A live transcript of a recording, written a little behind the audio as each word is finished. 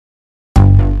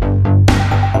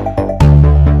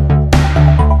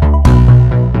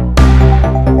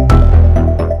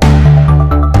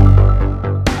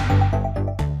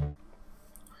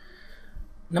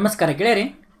ನಮಸ್ಕಾರ ಗೆಳೆಯರೇ,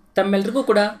 ತಮ್ಮೆಲ್ಲರಿಗೂ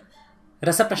ಕೂಡ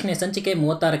ರಸಪ್ರಶ್ನೆ ಸಂಚಿಕೆ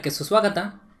 36ಕ್ಕೆ ಸುಸ್ವಾಗತ.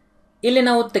 ಇಲ್ಲಿ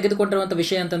ನಾವು ತೆಗೆದುಕೊಂಡಿರುವಂಥ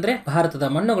ವಿಷಯ ಅಂತಂದರೆ ಭಾರತದ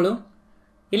ಮಣ್ಣುಗಳು.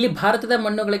 ಇಲ್ಲಿ ಭಾರತದ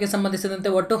ಮಣ್ಣುಗಳಿಗೆ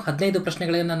ಸಂಬಂಧಿಸಿದಂತೆ ಒಟ್ಟು 15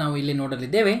 ಪ್ರಶ್ನೆಗಳನ್ನು ನಾವು ಇಲ್ಲಿ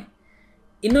ನೋಡಲಿದ್ದೇವೆ.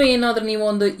 ಇನ್ನೂ ಏನಾದರೂ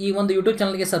ನೀವು ಈ ಒಂದು ಯೂಟ್ಯೂಬ್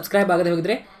ಚಾನಲ್ಗೆ ಸಬ್ಸ್ಕ್ರೈಬ್ ಆಗದೆ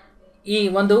ಹೋಗಿದರೆ ಈ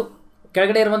ಒಂದು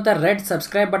ಕೆಳಗಡೆ ಇರುವಂಥ ರೆಡ್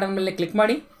ಸಬ್ಸ್ಕ್ರೈಬ್ ಬಟನ್ ಮೇಲೆ ಕ್ಲಿಕ್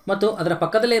ಮಾಡಿ ಮತ್ತು ಅದರ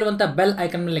ಪಕ್ಕದಲ್ಲೇ ಇರುವಂಥ ಬೆಲ್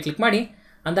ಐಕನ್ ಮೇಲೆ ಕ್ಲಿಕ್ ಮಾಡಿ.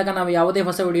 ಅಂದಾಗ ನಾವು ಯಾವುದೇ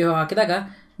ಹೊಸ ವಿಡಿಯೋ ಹಾಕಿದಾಗ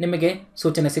ನಿಮಗೆ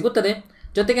ಸೂಚನೆ ಸಿಗುತ್ತದೆ.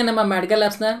 ಜೊತೆಗೆ ನಮ್ಮ ಮ್ಯಾಡ್ಗಲ್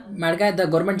ಆ್ಯಪ್ಸ್ನ ಮ್ಯಾಡ್ಗಾ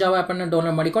ಗೌರ್ಮೆಂಟ್ ಜಾಬ್ ಆ್ಯಪನ್ನು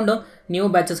ಡೌನ್ಲೋಡ್ ಮಾಡಿಕೊಂಡು ನೀವು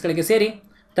ಬ್ಯಾಚಸ್ಗಳಿಗೆ ಸೇರಿ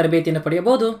ತರಬೇತಿಯನ್ನು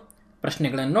ಪಡೆಯಬಹುದು.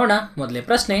 ಪ್ರಶ್ನೆಗಳನ್ನು ನೋಡೋಣ. ಮೊದಲೇ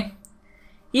ಪ್ರಶ್ನೆ,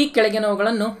 ಈ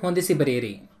ಕೆಳಗಿನವುಗಳನ್ನು ಹೊಂದಿಸಿ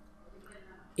ಬರೆಯಿರಿ.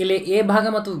 ಇಲ್ಲಿ ಎ ಭಾಗ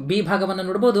ಮತ್ತು ಬಿ ಭಾಗವನ್ನು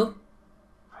ನೋಡ್ಬೋದು.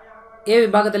 ಎ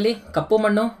ವಿಭಾಗದಲ್ಲಿ ಕಪ್ಪು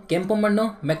ಮಣ್ಣು, ಕೆಂಪು ಮಣ್ಣು,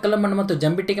 ಮೆಕ್ಕಲು ಮಣ್ಣು ಮತ್ತು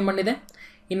ಜಂಬಿಟ್ಟಿಗೆ ಮಣ್ಣಿದೆ.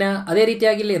 ಇನ್ನು ಅದೇ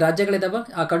ರೀತಿಯಾಗಿ ಇಲ್ಲಿ ರಾಜ್ಯಗಳಿದ್ದಾವೆ.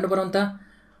 ಆ ಕಂಡುಬರುವಂಥ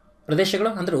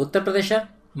ಪ್ರದೇಶಗಳು ಅಂದರೆ ಉತ್ತರ ಪ್ರದೇಶ,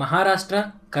 ಮಹಾರಾಷ್ಟ್ರ,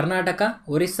 ಕರ್ನಾಟಕ,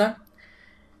 ಒರಿಸ್ಸಾ.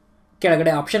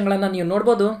 ಕೆಳಗಡೆ ಆಪ್ಷನ್ಗಳನ್ನು ನೀವು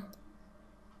ನೋಡ್ಬೋದು.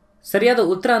 ಸರಿಯಾದ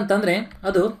ಉತ್ತರ ಅಂತಂದರೆ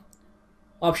ಅದು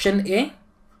ಆಪ್ಷನ್ ಎ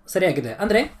ಸರಿಯಾಗಿದೆ.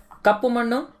 ಅಂದರೆ ಕಪ್ಪು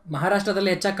ಮಣ್ಣು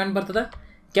ಮಹಾರಾಷ್ಟ್ರದಲ್ಲಿ ಹೆಚ್ಚಾಗಿ ಕಂಡುಬರ್ತದೆ,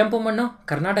 ಕೆಂಪು ಮಣ್ಣು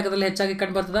ಕರ್ನಾಟಕದಲ್ಲಿ ಹೆಚ್ಚಾಗಿ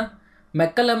ಕಂಡುಬರ್ತದೆ,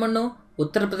 ಮೆಕ್ಕಲ ಮಣ್ಣು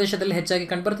ಉತ್ತರ ಪ್ರದೇಶದಲ್ಲಿ ಹೆಚ್ಚಾಗಿ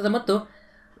ಕಂಡುಬರ್ತದೆ ಮತ್ತು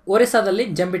ಒರಿಸ್ಸಾದಲ್ಲಿ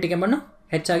ಜಂಬಿಟ್ಟಿಗೆ ಮಣ್ಣು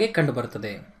ಹೆಚ್ಚಾಗಿ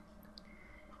ಕಂಡುಬರುತ್ತದೆ.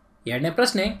 ಎರಡನೇ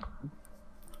ಪ್ರಶ್ನೆ,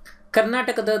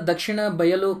 ಕರ್ನಾಟಕದ ದಕ್ಷಿಣ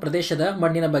ಬಯಲು ಪ್ರದೇಶದ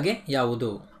ಮಣ್ಣಿನ ಬಗೆ ಯಾವುದು?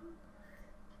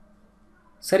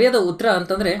 ಸರಿಯಾದ ಉತ್ತರ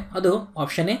ಅಂತಂದರೆ ಅದು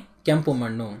ಆಪ್ಷನ್ ಎ ಕೆಂಪು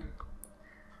ಮಣ್ಣು.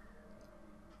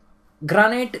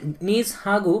 ಗ್ರಾನೈಟ್, ನೀಸ್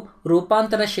ಹಾಗೂ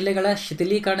ರೂಪಾಂತರ ಶಿಲೆಗಳ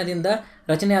ಶಿಥಿಲೀಕರಣದಿಂದ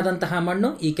ರಚನೆಯಾದಂತಹ ಮಣ್ಣು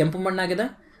ಈ ಕೆಂಪು ಮಣ್ಣಾಗಿದೆ.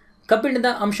 ಕಬ್ಬಿಣದ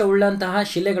ಅಂಶವುಳ್ಳಂತಹ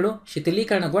ಶಿಲೆಗಳು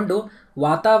ಶಿಥಿಲೀಕರಣಗೊಂಡು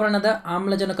ವಾತಾವರಣದ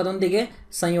ಆಮ್ಲಜನಕದೊಂದಿಗೆ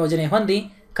ಸಂಯೋಜನೆ ಹೊಂದಿ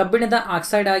ಕಬ್ಬಿಣದ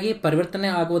ಆಕ್ಸೈಡ್ ಆಗಿ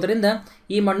ಪರಿವರ್ತನೆ ಆಗುವುದರಿಂದ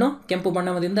ಈ ಮಣ್ಣು ಕೆಂಪು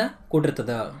ಬಣ್ಣದಿಂದ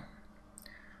ಕೂಡಿರುತ್ತದೆ.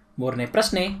 ಮೂರನೇ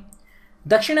ಪ್ರಶ್ನೆ,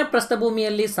 ದಕ್ಷಿಣ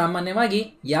ಪ್ರಸ್ಥಭೂಮಿಯಲ್ಲಿ ಸಾಮಾನ್ಯವಾಗಿ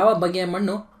ಯಾವ ಬಗೆಯ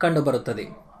ಮಣ್ಣು ಕಂಡುಬರುತ್ತದೆ?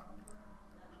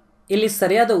 ಇಲ್ಲಿ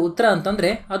ಸರಿಯಾದ ಉತ್ತರ ಅಂತಂದರೆ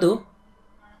ಅದು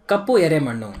ಕಪ್ಪು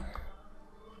ಎರೆಮಣ್ಣು.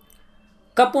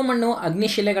 ಕಪ್ಪು ಮಣ್ಣು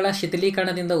ಅಗ್ನಿಶಿಲೆಗಳ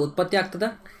ಶಿಥಿಲೀಕರಣದಿಂದ ಉತ್ಪತ್ತಿಯಾಗ್ತದೆ.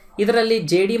 ಇದರಲ್ಲಿ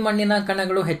ಜೇಡಿ ಮಣ್ಣಿನ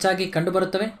ಕಣಗಳು ಹೆಚ್ಚಾಗಿ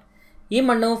ಕಂಡುಬರುತ್ತವೆ. ಈ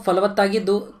ಮಣ್ಣು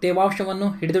ಫಲವತ್ತಾಗಿದ್ದು ತೇವಾಂಶವನ್ನು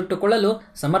ಹಿಡಿದಿಟ್ಟುಕೊಳ್ಳಲು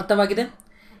ಸಮರ್ಥವಾಗಿದೆ.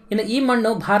 ಇನ್ನು ಈ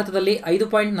ಮಣ್ಣು ಭಾರತದಲ್ಲಿ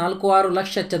 5.46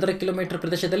 ಲಕ್ಷ ಚದರ ಕಿಲೋಮೀಟರ್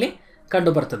ಪ್ರದೇಶದಲ್ಲಿ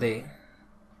ಕಂಡುಬರುತ್ತದೆ.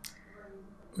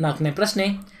 ನಾಲ್ಕನೇ ಪ್ರಶ್ನೆ,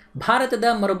 ಭಾರತದ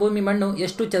ಮರುಭೂಮಿ ಮಣ್ಣು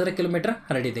ಎಷ್ಟು ಚದರ ಕಿಲೋಮೀಟರ್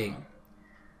ಹರಡಿದೆ?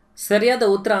 ಸರಿಯಾದ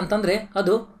ಉತ್ತರ ಅಂತಂದರೆ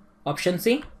ಅದು ಆಪ್ಷನ್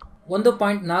ಸಿ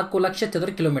 1.4 ಲಕ್ಷ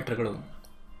ಚದರ ಕಿಲೋಮೀಟರ್ಗಳು.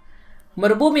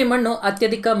 ಮರುಭೂಮಿ ಮಣ್ಣು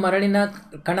ಅತ್ಯಧಿಕ ಮರಳಿನ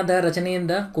ಕಣದ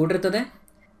ರಚನೆಯಿಂದ ಕೂಡಿರುತ್ತದೆ.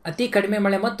 ಅತಿ ಕಡಿಮೆ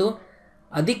ಮಳೆ ಮತ್ತು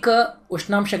ಅಧಿಕ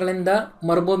ಉಷ್ಣಾಂಶಗಳಿಂದ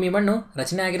ಮರುಭೂಮಿ ಮಣ್ಣು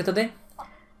ರಚನೆಯಾಗಿರುತ್ತದೆ.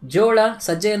 ಜೋಳ,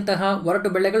 ಸಜ್ಜೆಯಂತಹ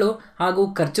ಒರಟು ಬೆಳೆಗಳು ಹಾಗೂ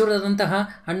ಖರ್ಜೂರದಂತಹ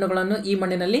ಹಣ್ಣುಗಳನ್ನು ಈ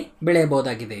ಮಣ್ಣಿನಲ್ಲಿ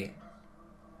ಬೆಳೆಯಬಹುದಾಗಿದೆ.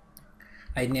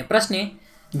 ಐದನೇ ಪ್ರಶ್ನೆ,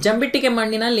 ಜಂಬಿಟ್ಟಿಗೆ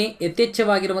ಮಣ್ಣಿನಲ್ಲಿ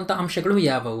ಯಥೇಚ್ಛವಾಗಿರುವಂಥ ಅಂಶಗಳು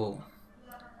ಯಾವುವು?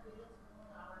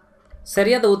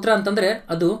 ಸರಿಯಾದ ಉತ್ತರ ಅಂತಂದರೆ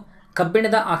ಅದು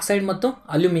ಕಬ್ಬಿಣದ ಆಕ್ಸೈಡ್ ಮತ್ತು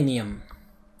ಅಲ್ಯೂಮಿನಿಯಂ.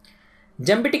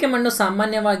 ಜಂಬಿಟ್ಟಿಗೆ ಮಣ್ಣು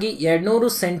ಸಾಮಾನ್ಯವಾಗಿ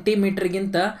 200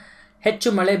 ಸೆಂಟಿಮೀಟರ್ಗಿಂತ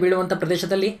ಹೆಚ್ಚು ಮಳೆ ಬೀಳುವಂಥ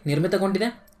ಪ್ರದೇಶದಲ್ಲಿ ನಿರ್ಮಿತಗೊಂಡಿದೆ.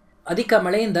 ಅಧಿಕ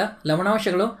ಮಳೆಯಿಂದ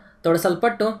ಲವಣಾಂಶಗಳು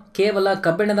ತೊಡಸಲ್ಪಟ್ಟು ಕೇವಲ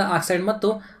ಕಬ್ಬಿಣದ ಆಕ್ಸೈಡ್ ಮತ್ತು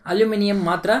ಅಲ್ಯೂಮಿನಿಯಂ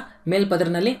ಮಾತ್ರ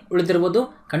ಮೇಲ್ಪದರಿನಲ್ಲಿ ಉಳಿದಿರುವುದು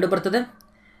ಕಂಡುಬರುತ್ತದೆ.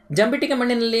 ಜಂಬಿಟ್ಟಿಗೆ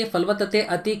ಮಣ್ಣಿನಲ್ಲಿ ಫಲವತ್ತತೆ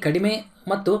ಅತಿ ಕಡಿಮೆ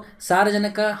ಮತ್ತು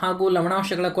ಸಾರಜನಕ ಹಾಗೂ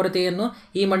ಲವಣಾಂಶಗಳ ಕೊರತೆಯನ್ನು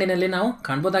ಈ ಮಣ್ಣಿನಲ್ಲಿ ನಾವು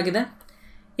ಕಾಣಬಹುದಾಗಿದೆ.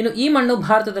 ಇನ್ನು ಈ ಮಣ್ಣು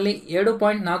ಭಾರತದಲ್ಲಿ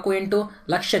 7.48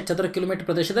 ಲಕ್ಷ ಚದರ ಕಿಲೋಮೀಟರ್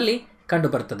ಪ್ರದೇಶದಲ್ಲಿ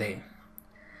ಕಂಡುಬರುತ್ತದೆ.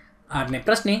 ಆರನೇ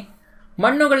ಪ್ರಶ್ನೆ,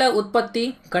 ಮಣ್ಣುಗಳ ಉತ್ಪತ್ತಿ,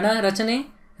 ಕಣ ರಚನೆ,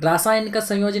 ರಾಸಾಯನಿಕ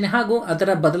ಸಂಯೋಜನೆ ಹಾಗೂ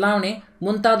ಅದರ ಬದಲಾವಣೆ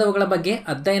ಮುಂತಾದವುಗಳ ಬಗ್ಗೆ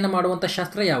ಅಧ್ಯಯನ ಮಾಡುವಂಥ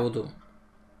ಶಾಸ್ತ್ರ ಯಾವುದು?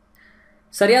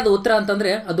 ಸರಿಯಾದ ಉತ್ತರ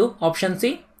ಅಂತಂದರೆ ಅದು ಆಪ್ಷನ್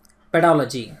ಸಿ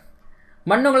ಪೆಡಾಲಜಿ.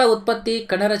 ಮಣ್ಣುಗಳ ಉತ್ಪತ್ತಿ,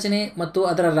 ಕಣರಚನೆ ಮತ್ತು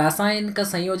ಅದರ ರಾಸಾಯನಿಕ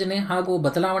ಸಂಯೋಜನೆ ಹಾಗೂ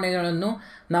ಬದಲಾವಣೆಗಳನ್ನು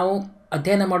ನಾವು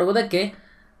ಅಧ್ಯಯನ ಮಾಡುವುದಕ್ಕೆ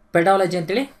ಪೆಡಾಲಜಿ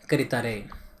ಅಂತೇಳಿ ಕರೀತಾರೆ.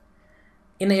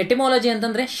 ಇನ್ನು ಎಟಿಮಾಲಜಿ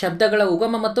ಅಂತಂದರೆ ಶಬ್ದಗಳ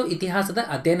ಉಗಮ ಮತ್ತು ಇತಿಹಾಸದ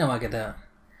ಅಧ್ಯಯನವಾಗಿದೆ.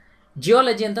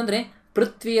 ಜಿಯಾಲಜಿ ಅಂತಂದರೆ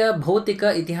ಪೃಥ್ವಿಯ ಭೌತಿಕ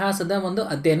ಇತಿಹಾಸದ ಒಂದು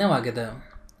ಅಧ್ಯಯನವಾಗಿದೆ.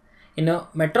 ಇನ್ನು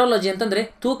ಮೆಟ್ರಾಲಜಿ ಅಂತಂದರೆ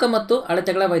ತೂಕ ಮತ್ತು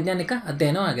ಅಳತೆಗಳ ವೈಜ್ಞಾನಿಕ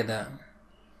ಅಧ್ಯಯನವಾಗಿದೆ.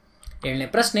 ಏಳನೇ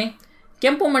ಪ್ರಶ್ನೆ,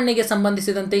 ಕೆಂಪು ಮಣ್ಣಿಗೆ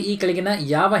ಸಂಬಂಧಿಸಿದಂತೆ ಈ ಕೆಳಗಿನ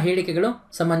ಯಾವ ಹೇಳಿಕೆಗಳು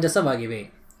ಸಮಂಜಸವಾಗಿವೆ?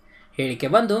 ಹೇಳಿಕೆ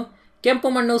 1, ಕೆಂಪು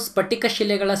ಮಣ್ಣು ಸ್ಫಟಿಕ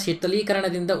ಶಿಲೆಗಳ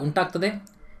ಶೀತಲೀಕರಣದಿಂದ ಉಂಟಾಗ್ತದೆ.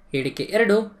 ಹೇಳಿಕೆ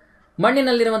 2,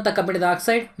 ಮಣ್ಣಿನಲ್ಲಿರುವಂಥ ಕಬ್ಬಿಣದ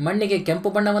ಆಕ್ಸೈಡ್ ಮಣ್ಣಿಗೆ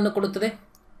ಕೆಂಪು ಬಣ್ಣವನ್ನು ಕೊಡುತ್ತದೆ.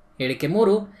 ಹೇಳಿಕೆ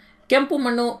 3, ಕೆಂಪು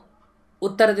ಮಣ್ಣು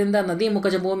ಉತ್ತರದಿಂದ ನದಿ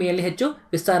ಮುಖಜ ಭೂಮಿಯಲ್ಲಿ ಹೆಚ್ಚು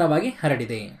ವಿಸ್ತಾರವಾಗಿ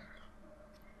ಹರಡಿದೆ.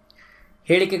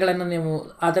 ಹೇಳಿಕೆಗಳನ್ನು ನೀವು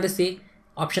ಆಧರಿಸಿ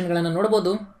ಆಪ್ಷನ್ಗಳನ್ನು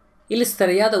ನೋಡ್ಬೋದು. ಇಲ್ಲಿ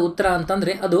ಸರಿಯಾದ ಉತ್ತರ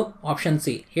ಅಂತಂದರೆ ಅದು ಆಪ್ಷನ್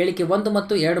ಸಿ ಹೇಳಿಕೆ 1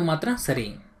 ಮತ್ತು 2 ಮಾತ್ರ ಸರಿ.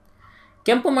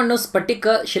 ಕೆಂಪು ಮಣ್ಣು ಸ್ಫಟಿಕ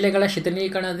ಶಿಲೆಗಳ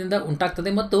ಶಿಥಿಲೀಕರಣದಿಂದ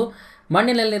ಉಂಟಾಗ್ತದೆ ಮತ್ತು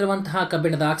ಮಣ್ಣಿನಲ್ಲಿರುವಂತಹ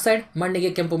ಕಬ್ಬಿಣದ ಆಕ್ಸೈಡ್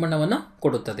ಮಣ್ಣಿಗೆ ಕೆಂಪು ಬಣ್ಣವನ್ನು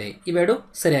ಕೊಡುತ್ತದೆ. ಇವೆರಡು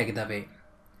ಸರಿಯಾಗಿದ್ದಾವೆ.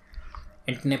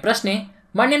 8ನೇ ಪ್ರಶ್ನೆ,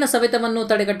 ಮಣ್ಣಿನ ಸವೆತವನ್ನು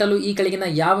ತಡೆಗಟ್ಟಲು ಈ ಕೆಳಗಿನ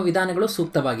ಯಾವ ವಿಧಾನಗಳು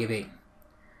ಸೂಕ್ತವಾಗಿವೆ?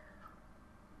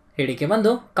 ಹೇಳಿಕೆ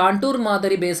 1 ಕಾಂಟೂರ್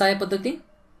ಮಾದರಿ ಬೇಸಾಯ ಪದ್ಧತಿ.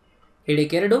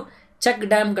 ಹೇಳಿಕೆ 2 ಚೆಕ್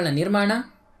ಡ್ಯಾಮ್ಗಳ ನಿರ್ಮಾಣ.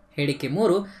 ಹೇಳಿಕೆ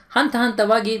 3 ಹಂತ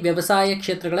ಹಂತವಾಗಿ ವ್ಯವಸಾಯ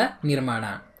ಕ್ಷೇತ್ರಗಳ ನಿರ್ಮಾಣ.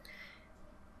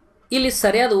 ಇಲ್ಲಿ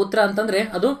ಸರಿಯಾದ ಉತ್ತರ ಅಂತಂದರೆ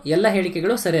ಅದು ಎಲ್ಲ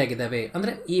ಹೇಳಿಕೆಗಳು ಸರಿಯಾಗಿದ್ದಾವೆ.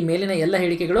 ಅಂದರೆ ಈ ಮೇಲಿನ ಎಲ್ಲ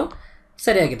ಹೇಳಿಕೆಗಳು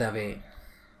ಸರಿಯಾಗಿದ್ದಾವೆ.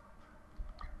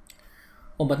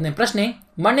 9ನೇ ಪ್ರಶ್ನೆ,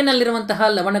 ಮಣ್ಣಿನಲ್ಲಿರುವಂತಹ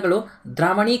ಲವಣಗಳು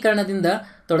ದ್ರಾವಣೀಕರಣದಿಂದ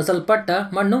ತೊಡಸಲ್ಪಟ್ಟ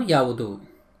ಮಣ್ಣು ಯಾವುದು?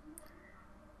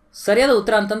 ಸರಿಯಾದ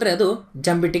ಉತ್ತರ ಅಂತಂದರೆ ಅದು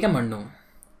ಜಂಬಿಟ್ಟಿಗೆ ಮಣ್ಣು.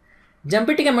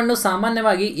 ಜಂಬಿಟ್ಟಿಗೆ ಮಣ್ಣು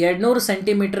ಸಾಮಾನ್ಯವಾಗಿ 200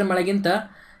 ಸೆಂಟಿಮೀಟರ್ ಮಳೆಗಿಂತ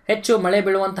ಹೆಚ್ಚು ಮಳೆ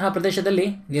ಬೀಳುವಂತಹ ಪ್ರದೇಶದಲ್ಲಿ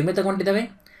ನಿರ್ಮಿತಗೊಂಡಿದ್ದಾವೆ.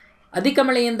 ಅಧಿಕ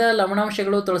ಮಳೆಯಿಂದ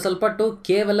ಲವಣಾಂಶಗಳು ತೊಳಸಲ್ಪಟ್ಟು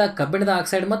ಕೇವಲ ಕಬ್ಬಿಣದ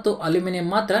ಆಕ್ಸೈಡ್ ಮತ್ತು ಅಲ್ಯೂಮಿನಿಯಂ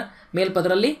ಮಾತ್ರ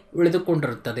ಮೇಲ್ಪದರಲ್ಲಿ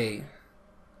ಉಳಿದುಕೊಂಡಿರುತ್ತದೆ.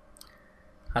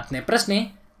 10ನೇ ಪ್ರಶ್ನೆ,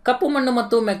 ಕಪ್ಪು ಮಣ್ಣು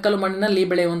ಮತ್ತು ಮೆಕ್ಕಲು ಮಣ್ಣಿನಲ್ಲಿ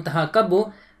ಬೆಳೆಯುವಂತಹ ಕಬ್ಬು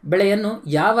ಬೆಳೆಯನ್ನು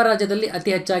ಯಾವ ರಾಜ್ಯದಲ್ಲಿ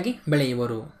ಅತಿ ಹೆಚ್ಚಾಗಿ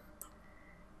ಬೆಳೆಯುವರು?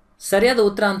 ಸರಿಯಾದ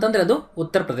ಉತ್ತರ ಅಂತಂದರೆ ಅದು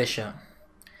ಉತ್ತರ ಪ್ರದೇಶ.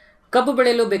 ಕಬ್ಬು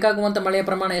ಬೆಳೆಯಲು ಬೇಕಾಗುವಂಥ ಮಳೆಯ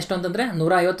ಪ್ರಮಾಣ ಎಷ್ಟು ಅಂತಂದರೆ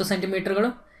 150 ಸೆಂಟಿಮೀಟರ್ಗಳು.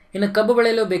 ಇನ್ನು ಕಬ್ಬು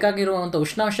ಬೆಳೆಯಲು ಬೇಕಾಗಿರುವಂಥ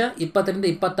ಉಷ್ಣಾಂಶ 20 ರಿಂದ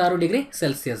 26 ಡಿಗ್ರಿ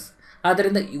ಸೆಲ್ಸಿಯಸ್.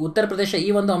 ಆದ್ದರಿಂದ ಉತ್ತರ ಪ್ರದೇಶ ಈ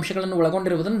ಒಂದು ಅಂಶಗಳನ್ನು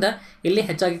ಒಳಗೊಂಡಿರುವುದರಿಂದ ಇಲ್ಲಿ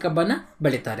ಹೆಚ್ಚಾಗಿ ಕಬ್ಬನ್ನು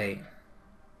ಬೆಳೀತಾರೆ.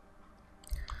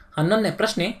 11ನೇ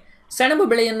ಪ್ರಶ್ನೆ, ಸೆಣಬು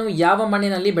ಬೆಳೆಯನ್ನು ಯಾವ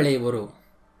ಮಣ್ಣಿನಲ್ಲಿ ಬೆಳೆಯುವರು?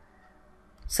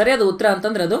 ಸರಿಯಾದ ಉತ್ತರ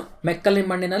ಅಂತಂದರೆ ಅದು ಮೆಕ್ಕಲಿನ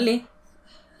ಮಣ್ಣಿನಲ್ಲಿ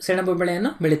ಸೆಣಬು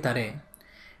ಬೆಳೆಯನ್ನು ಬೆಳೀತಾರೆ.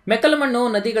 ಮೆಕ್ಕಲು ಮಣ್ಣು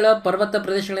ನದಿಗಳ ಪರ್ವತ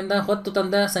ಪ್ರದೇಶಗಳಿಂದ ಹೊತ್ತು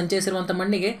ತಂದ ಸಂಚಯಿಸಿರುವಂಥ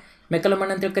ಮಣ್ಣಿಗೆ ಮೆಕ್ಕಲು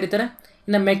ಮಣ್ಣು ಅಂತೇಳಿ ಕರೀತಾರೆ.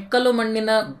 ಇನ್ನು ಮೆಕ್ಕಲು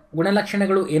ಮಣ್ಣಿನ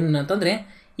ಗುಣಲಕ್ಷಣಗಳು ಏನು ಅಂತಂದರೆ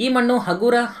ಈ ಮಣ್ಣು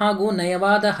ಹಗುರ ಹಾಗೂ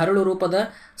ನಯವಾದ ಹರಳು ರೂಪದ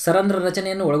ಸರಂಧ್ರ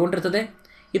ರಚನೆಯನ್ನು ಒಳಗೊಂಡಿರುತ್ತದೆ.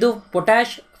 ಇದು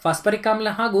ಪೊಟ್ಯಾಷ್, ಫಾಸ್ಫರಿಕ್ ಆಮ್ಲ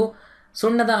ಹಾಗೂ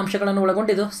ಸುಣ್ಣದ ಅಂಶಗಳನ್ನು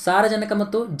ಒಳಗೊಂಡಿದ್ದು ಸಾರಜನಕ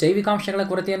ಮತ್ತು ಜೈವಿಕಾಂಶಗಳ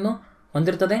ಕೊರತೆಯನ್ನು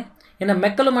ಹೊಂದಿರುತ್ತದೆ. ಇನ್ನು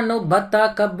ಮೆಕ್ಕಲು ಮಣ್ಣು ಭತ್ತ,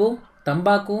 ಕಬ್ಬು,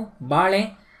 ತಂಬಾಕು, ಬಾಳೆ,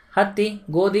 ಹತ್ತಿ,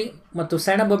 ಗೋಧಿ ಮತ್ತು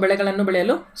ಸೆಣಬು ಬೆಳೆಗಳನ್ನು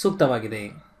ಬೆಳೆಯಲು ಸೂಕ್ತವಾಗಿದೆ.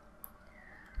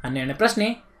 12ನೇ ಪ್ರಶ್ನೆ,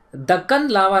 ದಕ್ಕನ್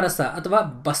ಲಾವಾರಸ ಅಥವಾ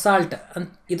ಬಸಾಲ್ಟ್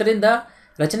ಇದರಿಂದ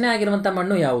ರಚನೆ ಆಗಿರುವಂಥ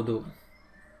ಮಣ್ಣು ಯಾವುದು?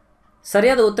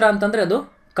 ಸರಿಯಾದ ಉತ್ತರ ಅಂತಂದರೆ ಅದು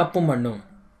ಕಪ್ಪು ಮಣ್ಣು.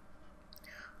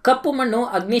 ಕಪ್ಪು ಮಣ್ಣು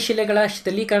ಅಗ್ನಿಶಿಲೆಗಳ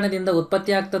ಶಿಥಿಲೀಕರಣದಿಂದ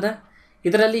ಉತ್ಪತ್ತಿಯಾಗ್ತದೆ.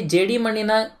 ಇದರಲ್ಲಿ ಜೇಡಿ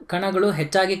ಮಣ್ಣಿನ ಕಣಗಳು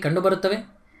ಹೆಚ್ಚಾಗಿ ಕಂಡುಬರುತ್ತವೆ.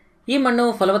 ಈ ಮಣ್ಣು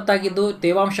ಫಲವತ್ತಾಗಿದ್ದು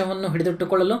ತೇವಾಂಶವನ್ನು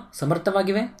ಹಿಡಿದಿಟ್ಟುಕೊಳ್ಳಲು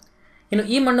ಸಮರ್ಥವಾಗಿವೆ. ಇನ್ನು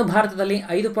ಈ ಮಣ್ಣು ಭಾರತದಲ್ಲಿ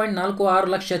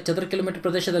 5.46 ಲಕ್ಷ ಚದರ ಕಿಲೋಮೀಟರ್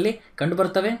ಪ್ರದೇಶದಲ್ಲಿ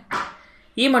ಕಂಡುಬರುತ್ತವೆ.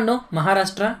 ಈ ಮಣ್ಣು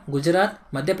ಮಹಾರಾಷ್ಟ್ರ, ಗುಜರಾತ್,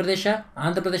 ಮಧ್ಯಪ್ರದೇಶ,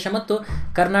 ಆಂಧ್ರಪ್ರದೇಶ ಮತ್ತು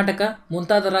ಕರ್ನಾಟಕ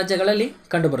ಮುಂತಾದ ರಾಜ್ಯಗಳಲ್ಲಿ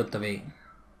ಕಂಡುಬರುತ್ತವೆ.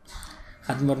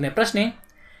 13ನೇ ಪ್ರಶ್ನೆ,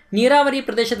 ನೀರಾವರಿ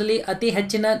ಪ್ರದೇಶದಲ್ಲಿ ಅತಿ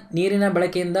ಹೆಚ್ಚಿನ ನೀರಿನ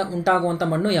ಬಳಕೆಯಿಂದ ಉಂಟಾಗುವಂಥ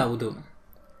ಮಣ್ಣು ಯಾವುದು?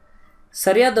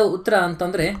 ಸರಿಯಾದ ಉತ್ತರ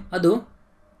ಅಂತಂದರೆ ಅದು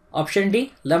ಆಪ್ಷನ್ ಡಿ,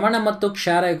 ಲವಣ ಮತ್ತು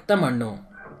ಕ್ಷಾರಯುಕ್ತ ಮಣ್ಣು.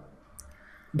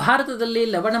 ಭಾರತದಲ್ಲಿ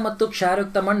ಲವಣ ಮತ್ತು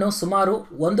ಕ್ಷಾರಯುಕ್ತ ಮಣ್ಣು ಸುಮಾರು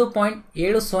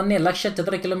 1.70 ಲಕ್ಷ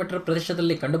ಚದರ ಕಿಲೋಮೀಟರ್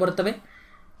ಪ್ರದೇಶದಲ್ಲಿ ಕಂಡುಬರುತ್ತವೆ.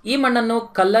 ಈ ಮಣ್ಣನ್ನು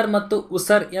ಕಲ್ಲರ್ ಮತ್ತು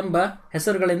ಉಸರ್ ಎಂಬ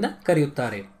ಹೆಸರುಗಳಿಂದ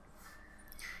ಕರೆಯುತ್ತಾರೆ.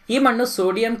 ಈ ಮಣ್ಣು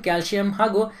ಸೋಡಿಯಂ, ಕ್ಯಾಲ್ಸಿಯಂ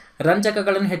ಹಾಗೂ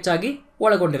ರಂಜಕಗಳನ್ನು ಹೆಚ್ಚಾಗಿ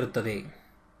ಒಳಗೊಂಡಿರುತ್ತದೆ.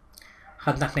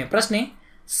 14ನೇ ಪ್ರಶ್ನೆ,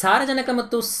 ಸಾರಜನಕ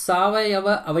ಮತ್ತು ಸಾವಯವ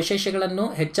ಅವಶೇಷಗಳನ್ನು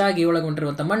ಹೆಚ್ಚಾಗಿ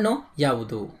ಒಳಗೊಂಡಿರುವಂಥ ಮಣ್ಣು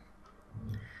ಯಾವುದು?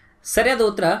 ಸರಿಯಾದ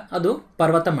ಉತ್ತರ ಅದು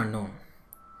ಪರ್ವತ ಮಣ್ಣು.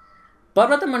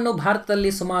 ಪರ್ವತ ಮಣ್ಣು ಭಾರತದಲ್ಲಿ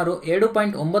ಸುಮಾರು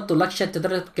 7.9 ಲಕ್ಷ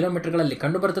ಚದರ ಕಿಲೋಮೀಟರ್ಗಳಲ್ಲಿ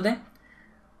ಕಂಡುಬರುತ್ತದೆ.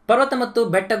 ಪರ್ವತ ಮತ್ತು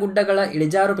ಬೆಟ್ಟಗುಡ್ಡಗಳ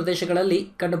ಇಳಿಜಾರು ಪ್ರದೇಶಗಳಲ್ಲಿ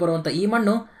ಕಂಡುಬರುವಂಥ ಈ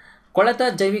ಮಣ್ಣು ಕೊಳೆತ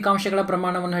ಜೈವಿಕಾಂಶಗಳ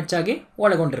ಪ್ರಮಾಣವನ್ನು ಹೆಚ್ಚಾಗಿ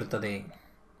ಒಳಗೊಂಡಿರುತ್ತದೆ.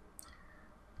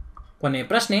 ಕೊನೆಯ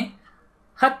ಪ್ರಶ್ನೆ,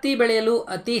 ಹತ್ತಿ ಬೆಳೆಯಲು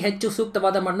ಅತಿ ಹೆಚ್ಚು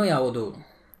ಸೂಕ್ತವಾದ ಮಣ್ಣು ಯಾವುದು?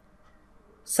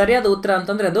 ಸರಿಯಾದ ಉತ್ತರ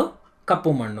ಅಂತಂದರೆ ಅದು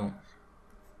ಕಪ್ಪು ಮಣ್ಣು.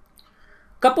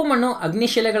 ಕಪ್ಪು ಮಣ್ಣು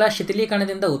ಅಗ್ನಿಶಿಲೆಗಳ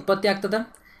ಶಿಥಿಲೀಕರಣದಿಂದ ಉತ್ಪತ್ತಿಯಾಗ್ತದೆ.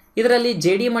 ಇದರಲ್ಲಿ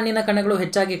ಜೇಡಿ ಮಣ್ಣಿನ ಕಣಗಳು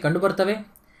ಹೆಚ್ಚಾಗಿ ಕಂಡುಬರುತ್ತವೆ.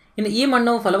 ಇನ್ನು ಈ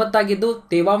ಮಣ್ಣು ಫಲವತ್ತಾಗಿದ್ದು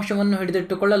ತೇವಾಂಶವನ್ನು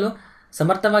ಹಿಡಿದಿಟ್ಟುಕೊಳ್ಳಲು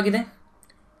ಸಮರ್ಥವಾಗಿದೆ.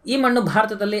 ಈ ಮಣ್ಣು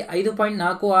ಭಾರತದಲ್ಲಿ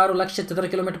 5.46 ಲಕ್ಷ ಚದರ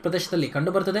ಕಿಲೋಮೀಟರ್ ಪ್ರದೇಶದಲ್ಲಿ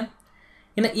ಕಂಡುಬರುತ್ತದೆ.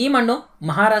 ಇನ್ನು ಈ ಮಣ್ಣು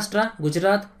ಮಹಾರಾಷ್ಟ್ರ,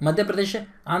 ಗುಜರಾತ್, ಮಧ್ಯಪ್ರದೇಶ,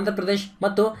 ಆಂಧ್ರಪ್ರದೇಶ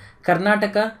ಮತ್ತು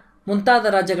ಕರ್ನಾಟಕ ಮುಂತಾದ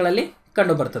ರಾಜ್ಯಗಳಲ್ಲಿ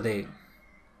ಕಂಡುಬರುತ್ತದೆ.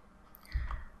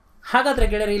 ಹಾಗಾದರೆ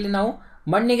ಗೆಳೆಯರೆ, ಇಲ್ಲಿ ನಾವು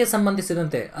ಮಣ್ಣಿಗೆ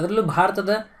ಸಂಬಂಧಿಸಿದಂತೆ, ಅದರಲ್ಲೂ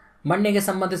ಭಾರತದ ಮಣ್ಣಿಗೆ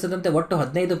ಸಂಬಂಧಿಸಿದಂತೆ ಒಟ್ಟು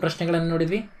 15 ಪ್ರಶ್ನೆಗಳನ್ನು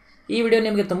ನೋಡಿದ್ವಿ. ಈ ವಿಡಿಯೋ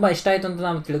ನಿಮಗೆ ತುಂಬ ಇಷ್ಟ ಆಯಿತು ಅಂತ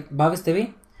ನಾವು ಭಾವಿಸ್ತೀವಿ.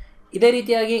 ಇದೇ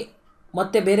ರೀತಿಯಾಗಿ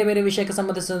ಮತ್ತೆ ಬೇರೆ ಬೇರೆ ವಿಷಯಕ್ಕೆ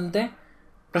ಸಂಬಂಧಿಸಿದಂತೆ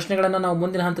ಪ್ರಶ್ನೆಗಳನ್ನು ನಾವು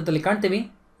ಮುಂದಿನ ಹಂತದಲ್ಲಿ ಕಾಣ್ತೀವಿ.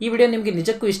 ಈ ವಿಡಿಯೋ ನಿಮಗೆ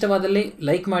ನಿಜಕ್ಕೂ ಇಷ್ಟವಾದಲ್ಲಿ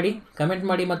ಲೈಕ್ ಮಾಡಿ, ಕಮೆಂಟ್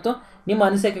ಮಾಡಿ ಮತ್ತು ನಿಮ್ಮ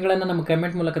ಅನಿಸಿಕೆಗಳನ್ನು ನಮ್ಮ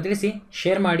ಕಮೆಂಟ್ ಮೂಲಕ ತಿಳಿಸಿ,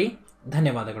 ಶೇರ್ ಮಾಡಿ.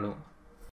 ಧನ್ಯವಾದಗಳು.